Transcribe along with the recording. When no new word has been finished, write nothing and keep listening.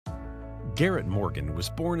Garret Morgan was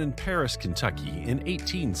born in Paris, Kentucky in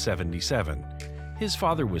 1877. His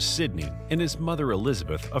father was Sidney and his mother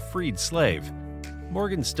Elizabeth, a freed slave.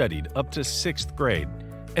 Morgan studied up to 6th grade.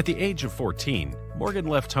 At the age of 14, Morgan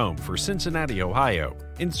left home for Cincinnati, Ohio,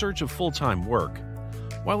 in search of full-time work.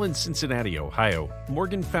 While in Cincinnati, Ohio,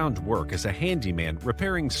 Morgan found work as a handyman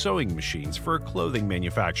repairing sewing machines for a clothing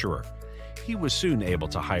manufacturer. He was soon able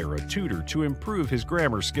to hire a tutor to improve his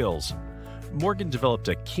grammar skills. Morgan developed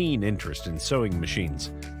a keen interest in sewing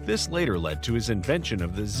machines. This later led to his invention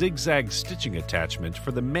of the zigzag stitching attachment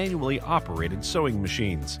for the manually operated sewing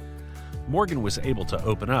machines. Morgan was able to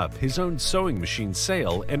open up his own sewing machine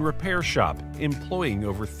sale and repair shop, employing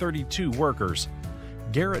over 32 workers.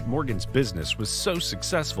 Garret Morgan's business was so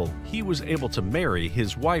successful, he was able to marry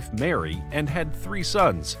his wife Mary and had 3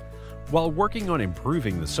 sons. While working on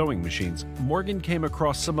improving the sewing machines, Morgan came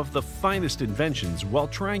across some of the finest inventions while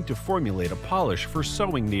trying to formulate a polish for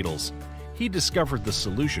sewing needles. He discovered the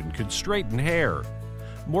solution could straighten hair.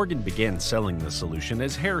 Morgan began selling the solution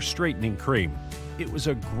as hair straightening cream. It was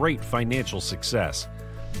a great financial success.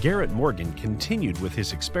 Garret Morgan continued with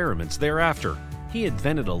his experiments thereafter. He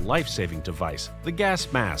invented a life-saving device, the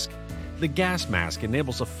gas mask. The gas mask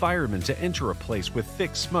enables a fireman to enter a place with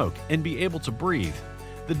thick smoke and be able to breathe.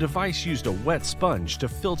 The device used a wet sponge to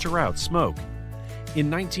filter out smoke. In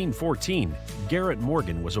 1914, Garret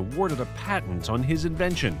Morgan was awarded a patent on his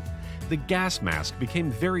invention. The gas mask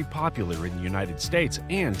became very popular in the United States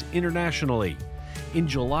and internationally. In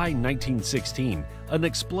July 1916, an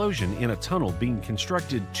explosion in a tunnel being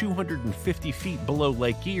constructed 250 feet below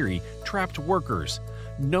Lake Erie trapped workers.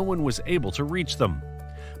 No one was able to reach them.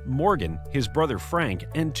 Morgan, his brother Frank,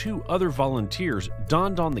 and 2 other volunteers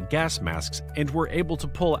donned on the gas masks and were able to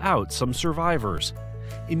pull out some survivors.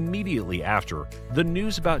 Immediately after, the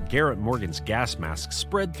news about Garret Morgan's gas mask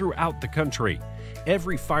spread throughout the country.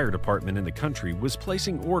 Every fire department in the country was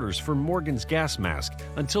placing orders for Morgan's gas mask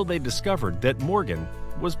until they discovered that Morgan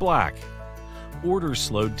was black. Orders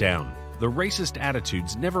slowed down. The racist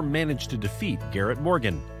attitudes never managed to defeat Garret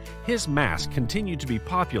Morgan. His mask continued to be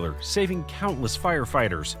popular, saving countless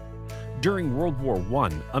firefighters. During World War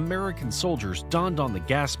I, American soldiers donned on the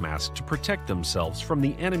gas mask to protect themselves from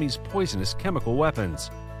the enemy's poisonous chemical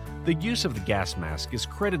weapons. The use of the gas mask is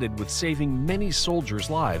credited with saving many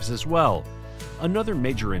soldiers' lives as well. Another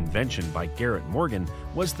major invention by Garret Morgan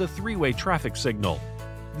was the 3-way traffic signal.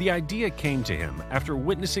 The idea came to him after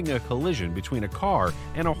witnessing a collision between a car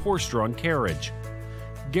and a horse-drawn carriage.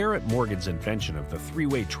 Garret Morgan's invention of the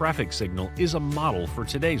 3-way traffic signal is a model for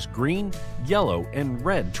today's green, yellow, and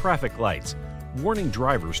red traffic lights, warning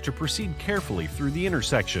drivers to proceed carefully through the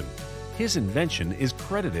intersection. His invention is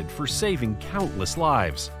credited for saving countless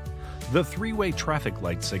lives. The 3-way traffic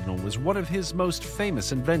light signal was one of his most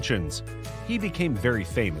famous inventions. He became very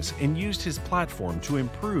famous and used his platform to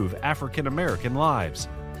improve African American lives.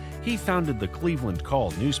 He founded the Cleveland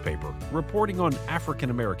Call newspaper, reporting on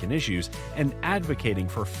African American issues and advocating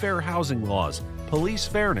for fair housing laws, police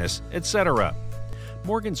fairness, etc.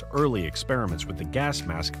 Morgan's early experiments with the gas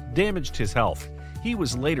mask damaged his health. He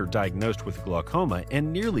was later diagnosed with glaucoma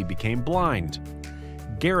and nearly became blind.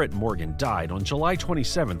 Garret Morgan died on July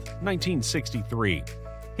 27, 1963.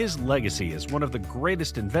 His legacy as one of the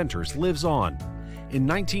greatest inventors lives on. In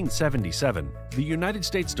 1977, the United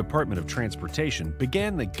States Department of Transportation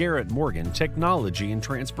began the Garret Morgan Technology in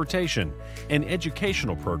Transportation, an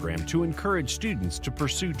educational program to encourage students to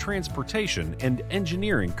pursue transportation and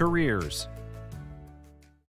engineering careers.